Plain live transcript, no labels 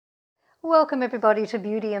Welcome everybody to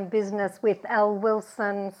Beauty and Business with Elle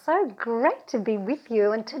Wilson. So great to be with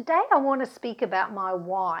you. And today I want to speak about my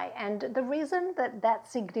why and the reason that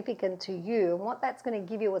that's significant to you and what that's going to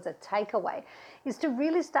give you as a takeaway is to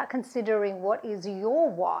really start considering what is your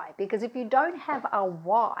why. Because if you don't have a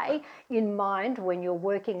why in mind when you're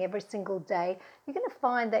working every single day, you're going to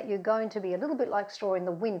find that you're going to be a little bit like straw in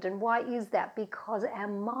the wind. And why is that? Because our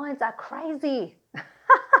minds are crazy.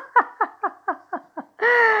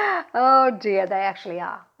 Oh dear, they actually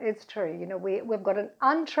are. It's true. We've got an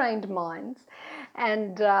untrained minds,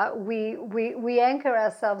 and we anchor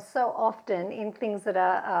ourselves so often in things that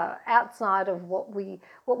are outside of what we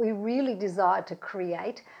really desire to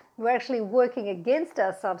create. We're actually working against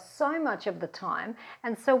ourselves so much of the time.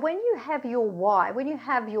 And so when you have your why,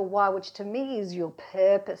 which to me is your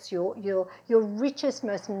purpose, your richest,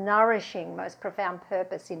 most nourishing, most profound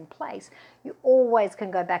purpose in place, you always can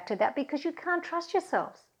go back to that because you can't trust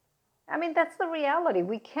yourselves. I mean, that's the reality.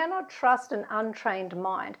 We cannot trust an untrained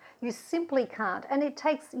mind. You simply can't. And it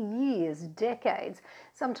takes years, decades,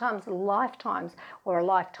 sometimes lifetimes, or a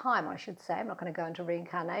lifetime, I should say. I'm not going to go into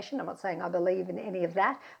reincarnation. I'm not saying I believe in any of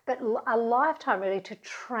that, but a lifetime really to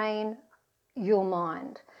train your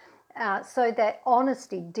mind. So that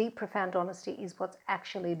honesty, deep, profound honesty, is what's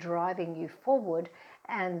actually driving you forward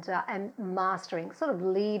and mastering, sort of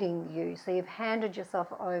leading you. So you've handed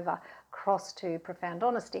yourself over cross to profound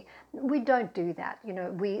honesty. We don't do that.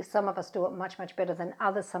 Some of us do it much, much better than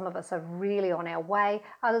others. Some of us are really on our way.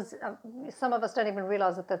 Others, some of us don't even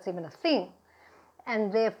realize that that's even a thing.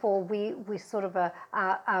 And therefore, we sort of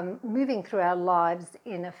are moving through our lives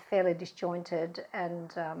in a fairly disjointed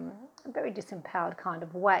and very disempowered kind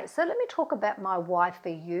of way. So let me talk about my why for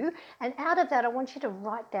you. And out of that, I want you to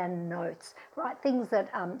write down notes, write things that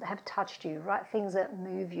have touched you, write things that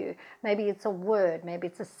move you. Maybe it's a word, maybe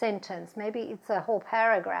it's a sentence, maybe it's a whole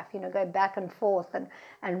paragraph, go back and forth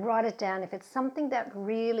and write it down. If it's something that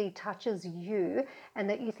really touches you and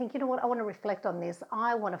that you think, you know what, I want to reflect on this,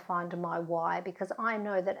 I want to find my why, because I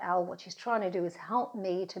know that what she's trying to do is help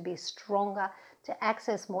me to be stronger, to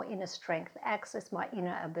access more inner strength, access my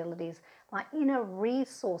inner abilities, my inner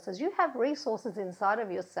resources. You have resources inside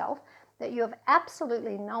of yourself that you have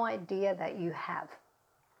absolutely no idea that you have.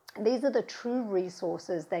 These are the true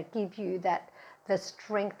resources that give you the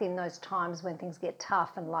strength in those times when things get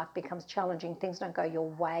tough and life becomes challenging, things don't go your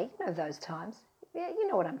way. Those times. Yeah, you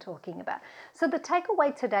know what I'm talking about. So the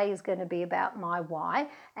takeaway today is going to be about my why,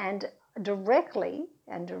 and directly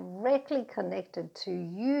connected to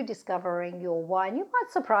you discovering your why. And you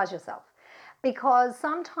might surprise yourself, because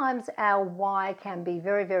sometimes our why can be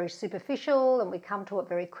very, very superficial and we come to it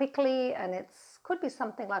very quickly, and it could be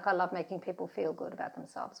something like, I love making people feel good about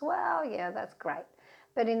themselves. Well, yeah, that's great.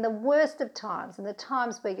 But in the worst of times, in the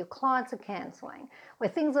times where your clients are cancelling, where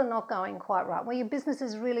things are not going quite right, where your business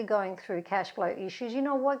is really going through cash flow issues, you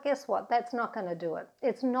know what? Guess what? That's not going to do it.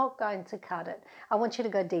 It's not going to cut it. I want you to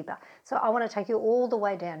go deeper. So I want to take you all the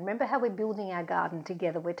way down. Remember how we're building our garden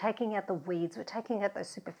together. We're taking out the weeds. We're taking out those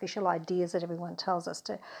superficial ideas that everyone tells us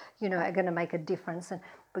to, are going to make a difference. And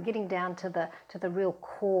we're getting down to the real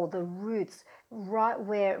core, the roots, right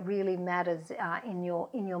where it really matters in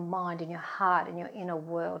your mind, in your heart, in your inner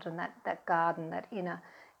world, and that garden,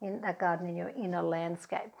 in your inner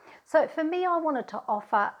landscape. So for me, I wanted to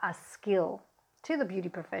offer a skill to the beauty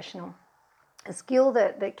professional, a skill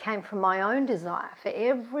that came from my own desire for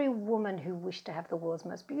every woman who wished to have the world's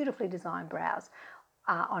most beautifully designed brows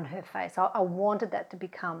on her face. I wanted that to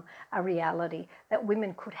become a reality, that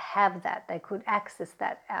women could have that, they could access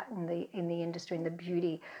that out in the industry, in the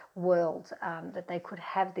beauty world, that they could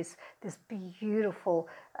have this beautiful,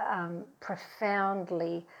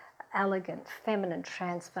 profoundly elegant, feminine,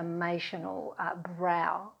 transformational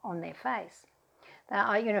brow on their face.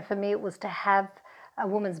 Now, for me, it was to have a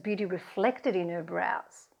woman's beauty reflected in her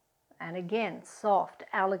brows. And again, soft,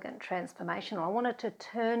 elegant, transformational. I wanted to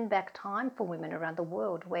turn back time for women around the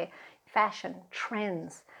world where fashion,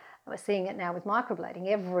 trends, we're seeing it now with microblading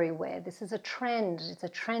everywhere. This is a trend. It's a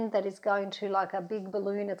trend that is going to, like a big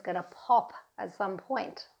balloon, it's going to pop at some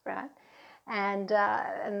point, right? And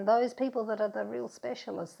those people that are the real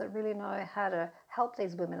specialists that really know how to help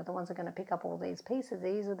these women are the ones that are going to pick up all these pieces.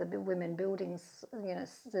 These are the women building,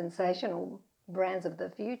 sensational brands of the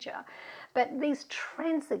future. But these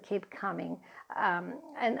trends that keep coming,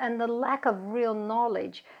 and the lack of real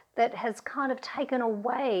knowledge that has kind of taken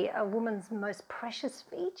away a woman's most precious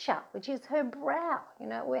feature, which is her brow.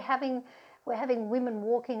 We're having women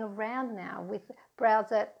walking around now with brows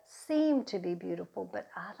that seem to be beautiful, but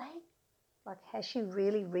are they? Like, has she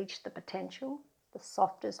really reached the potential? The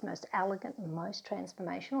softest, most elegant, most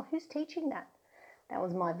transformational? Who's teaching that? That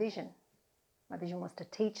was my vision. My vision was to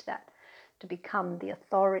teach that, to become the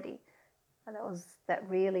authority. And that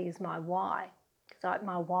really is my why. Because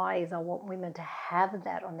my why is I want women to have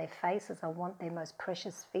that on their faces. I want their most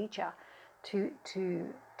precious feature to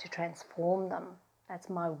transform them. That's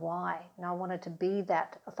my why. And I wanted to be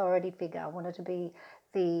that authority figure. I wanted to be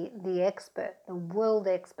the expert, the world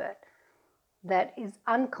expert that is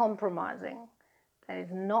uncompromising, that is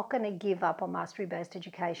not going to give up on mastery-based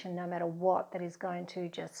education no matter what, that is going to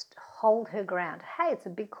just hold her ground. Hey, it's a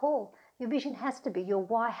big call. Your vision has to be, your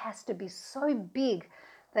why has to be so big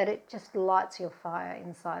that it just lights your fire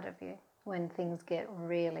inside of you when things get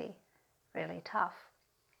really, really tough.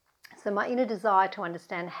 So my inner desire to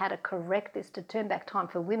understand how to correct this, to turn back time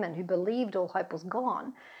for women who believed all hope was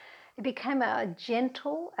gone, it became a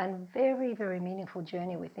gentle and very, very meaningful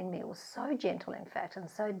journey within me. It was so gentle, in fact, and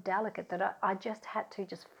so delicate that I just had to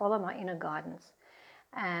just follow my inner guidance.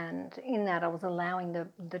 And in that, I was allowing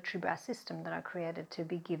the True Brow system that I created to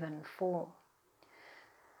be given form.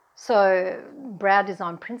 So brow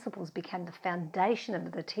design principles became the foundation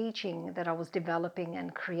of the teaching that I was developing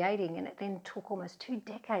and creating, and it then took almost 2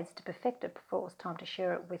 decades to perfect it before it was time to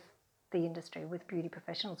share it with the industry, with beauty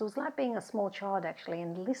professionals. It was like being a small child, actually,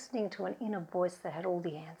 and listening to an inner voice that had all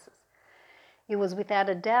the answers. It was without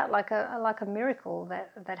a doubt like a miracle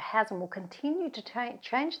that has and will continue to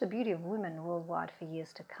change the beauty of women worldwide for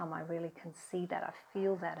years to come. I really can see that, I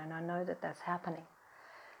feel that, and I know that that's happening.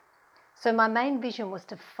 So my main vision was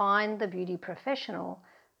to find the beauty professional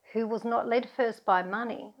who was not led first by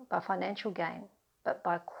money, by financial gain, but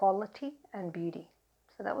by quality and beauty.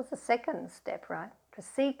 So that was the second step, right? To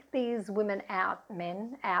seek these women out,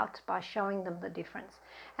 men out, by showing them the difference.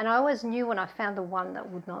 And I always knew when I found the one that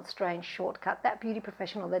would not stray and shortcut, that beauty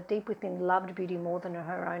professional that deep within loved beauty more than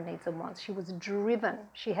her own needs and wants. She was driven.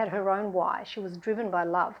 She had her own why. She was driven by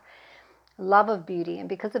love of beauty. And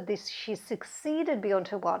because of this, she succeeded beyond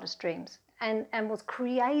her wildest dreams and was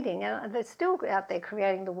creating, and they're still out there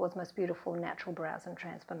creating the world's most beautiful natural brows and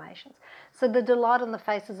transformations. So the delight on the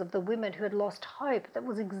faces of the women who had lost hope, that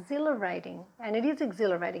was exhilarating, and it is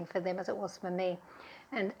exhilarating for them as it was for me,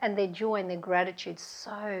 and their joy and their gratitude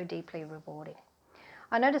so deeply rewarding.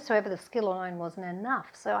 I noticed, however, the skill alone wasn't enough.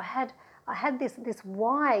 So I had this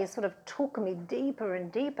why sort of took me deeper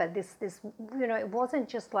and deeper. This it wasn't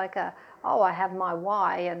just like I have my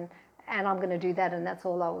why and I'm going to do that and that's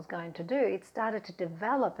all I was going to do. It started to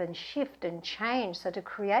develop and shift and change. So to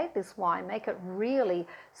create this why, make it really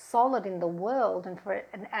solid in the world, and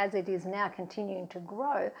as it is now continuing to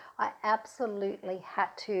grow, I absolutely had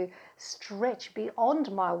to stretch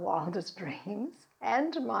beyond my wildest dreams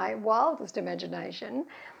and my wildest imagination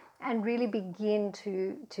and really begin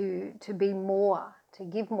to be more, to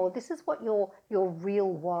give more. This is what your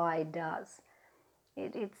real why does.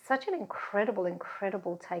 It's such an incredible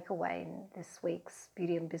takeaway in this week's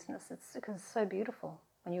Beauty and Business. It's because it's so beautiful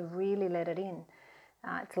when you really let it in.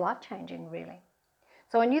 It's life-changing, really.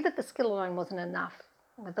 So I knew that the skill alone wasn't enough.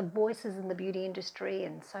 With the voices in the beauty industry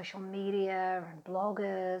and social media and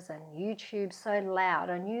bloggers and YouTube so loud,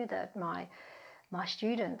 I knew that my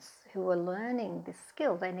students who were learning this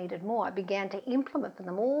skill, they needed more. I began to implement for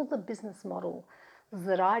them all the business model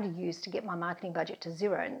that I'd used to get my marketing budget to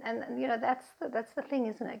zero. And that's the thing,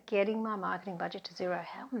 isn't it? Getting my marketing budget to zero.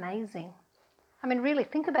 How amazing. I mean, really,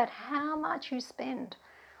 think about how much you spend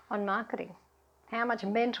on marketing, how much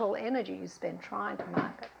mental energy you spend trying to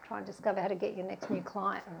market, trying to discover how to get your next new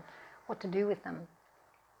client and what to do with them,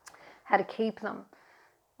 how to keep them.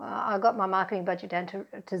 I got my marketing budget down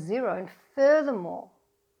to zero. And furthermore,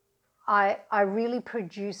 I really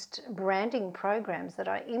produced branding programs that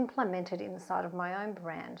I implemented inside of my own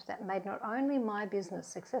brand that made not only my business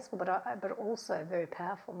successful, but also very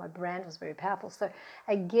powerful. My brand was very powerful. So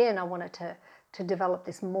again, I wanted to develop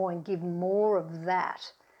this more and give more of that.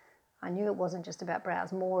 I knew it wasn't just about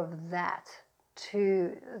brows, more of that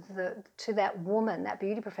to that woman, that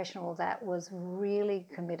beauty professional that was really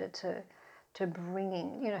committed to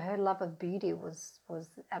bringing, her love of beauty was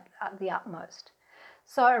at the utmost.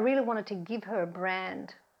 So I really wanted to give her a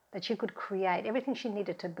brand that she could create, everything she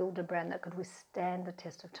needed to build a brand that could withstand the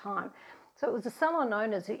test of time. So it was the salon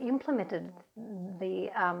owners who implemented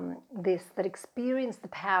that experienced the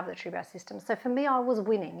power of the True Brow system. So for me, I was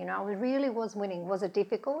winning. I really was winning. Was it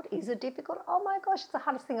difficult? Is it difficult? Oh my gosh, it's the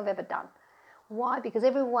hardest thing I've ever done. Why? Because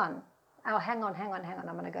everyone, hang on,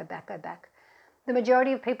 I'm going to go back. The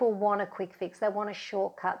majority of people want a quick fix. They want a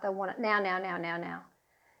shortcut. They want it now.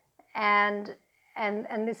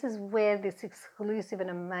 And this is where this exclusive and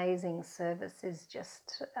amazing service is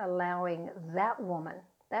just allowing that woman,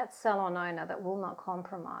 that salon owner that will not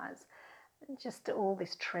compromise, just all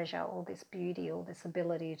this treasure, all this beauty, all this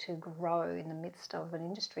ability to grow in the midst of an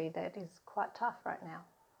industry that is quite tough right now.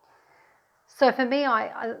 So for me,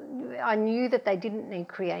 I knew that they didn't need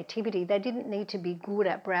creativity. They didn't need to be good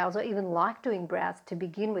at brows or even like doing brows to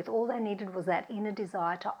begin with. All they needed was that inner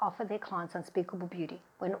desire to offer their clients unspeakable beauty.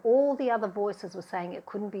 When all the other voices were saying it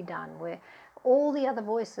couldn't be done, where all the other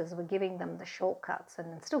voices were giving them the shortcuts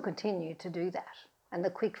and still continue to do that, and the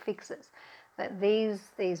quick fixes, that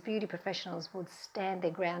these beauty professionals would stand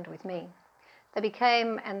their ground with me. They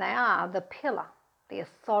became, and they are, the pillar, the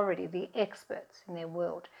authority, the experts in their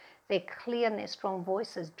world. Their clear and their strong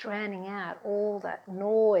voices drowning out all that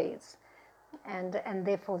noise, and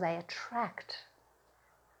therefore they attract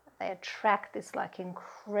this like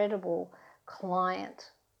incredible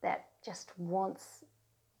client that just wants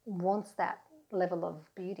that level of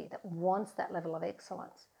beauty, that wants that level of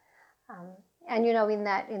excellence. And you know, in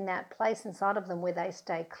that place inside of them where they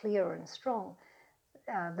stay clear and strong,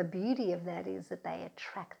 the beauty of that is that they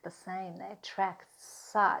attract the same. They attract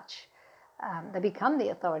such. They become the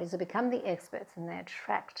authorities, they become the experts, and they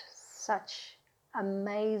attract such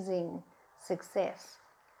amazing success.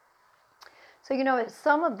 So, you know,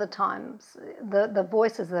 some of the times, the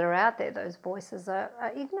voices that are out there, those voices are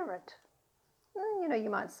ignorant. You know, you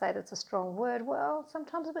might say that's a strong word. Well,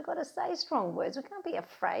 sometimes we've got to say strong words. We can't be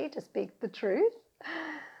afraid to speak the truth.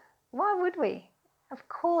 Why would we? Of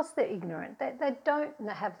course they're ignorant. They don't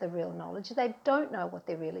have the real knowledge. They don't know what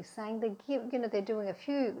they're really saying. They're doing a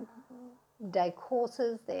few day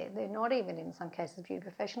courses. They're not even, in some cases, beauty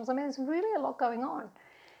professionals. I mean, there's really a lot going on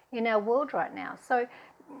in our world right now. So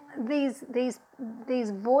these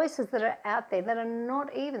voices that are out there that are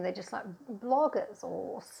not even, they're just like bloggers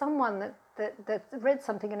or someone that read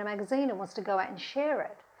something in a magazine and wants to go out and share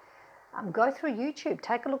it. Go through YouTube,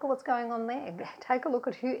 take a look at what's going on there. Take a look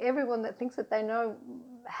at everyone that thinks that they know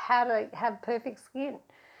how to have perfect skin,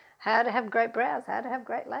 how to have great brows, how to have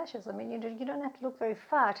great lashes. I mean, you don't have to look very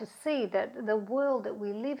far to see that the world that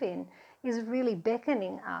we live in is really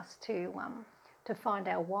beckoning us to find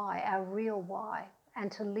our why, our real why,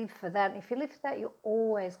 and to live for that. And if you live for that, you're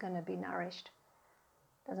always going to be nourished.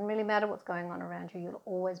 Doesn't really matter what's going on around you, you'll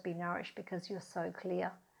always be nourished because you're so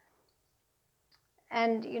clear.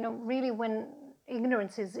 And, you know, really when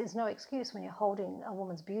ignorance is no excuse when you're holding a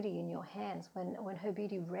woman's beauty in your hands, when her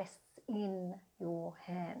beauty rests in your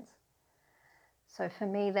hands. So for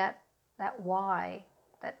me, that why,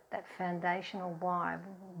 that foundational why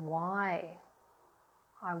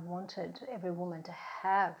I wanted every woman to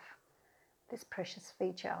have this precious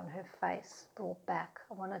feature on her face brought back.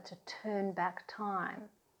 I wanted to turn back time.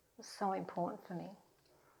 It was so important for me.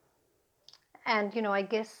 And, you know, I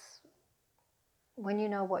guess when you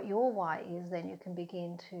know what your why is, then you can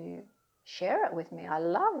begin to share it with me. I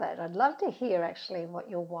love it. I'd love to hear actually what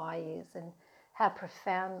your why is and how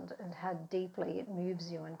profound and how deeply it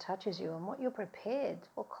moves you and touches you, and what you're prepared,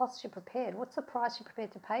 what costs you're prepared, what's the price you're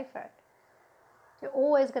prepared to pay for it. You're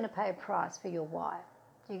always going to pay a price for your why.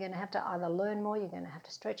 You're going to have to either learn more, you're going to have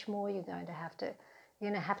to stretch more, you're going to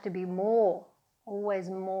have to be more, always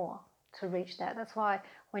more, to reach that. That's why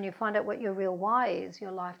when you find out what your real why is,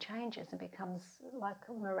 your life changes and becomes like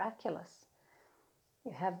miraculous.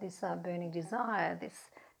 You have this burning desire,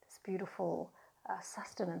 this beautiful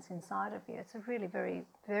sustenance inside of you. It's really very,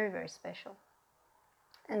 very, very special.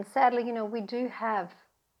 And sadly, you know, we do have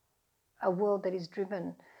a world that is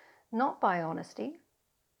driven not by honesty,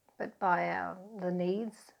 but by the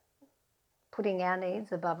needs, putting our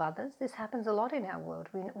needs above others. This happens a lot in our world.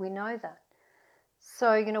 We know that.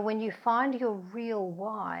 So, you know, when you find your real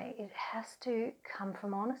why, it has to come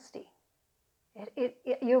from honesty.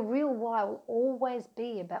 Your real why will always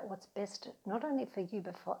be about what's best, not only for you,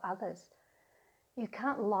 but for others. You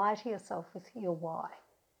can't lie to yourself with your why.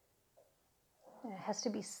 It has to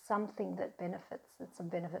be something that benefits, that's a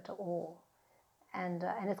benefit to all. And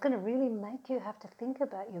it's going to really make you have to think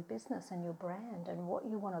about your business and your brand and what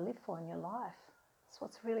you want to live for in your life. That's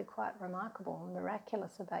what's really quite remarkable and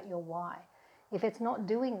miraculous about your why. If it's not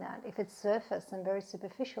doing that, if it's surface and very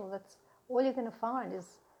superficial, that's all you're going to find is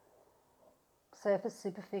surface,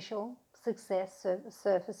 superficial, success,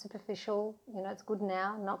 surface, superficial. You know, it's good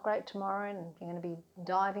now, not great tomorrow, and you're going to be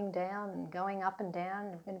diving down and going up and down.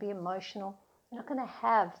 You're going to be emotional. You're not going to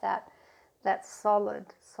have that solid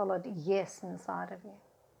yes inside of you.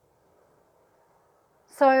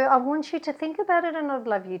 So I want you to think about it, and I'd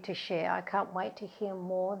love you to share. I can't wait to hear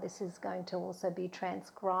more. This is going to also be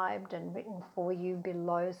transcribed and written for you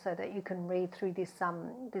below so that you can read through this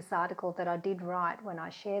article that I did write when I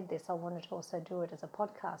shared this. I wanted to also do it as a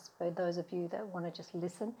podcast for those of you that want to just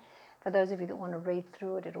listen. For those of you that want to read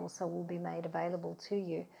through it, it also will be made available to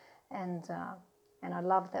you. And I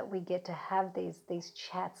love that we get to have these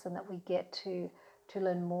chats, and that we get to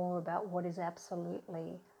learn more about what is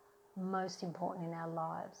absolutely most important in our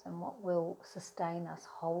lives, and what will sustain us,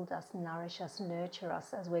 hold us, nourish us, nurture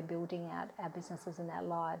us as we're building out our businesses and our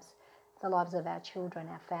lives, the lives of our children,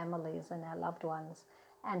 our families, and our loved ones,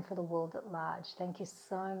 and for the world at large. Thank you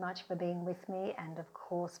so much for being with me, and of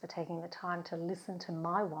course for taking the time to listen to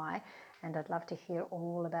my why, and I'd love to hear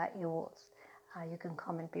all about yours. You can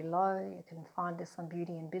comment below. You can find this on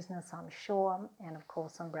Beauty and Business, I'm sure, and of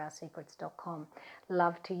course on browsecrets.com.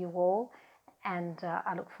 Love to you all, and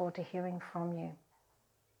I look forward to hearing from you.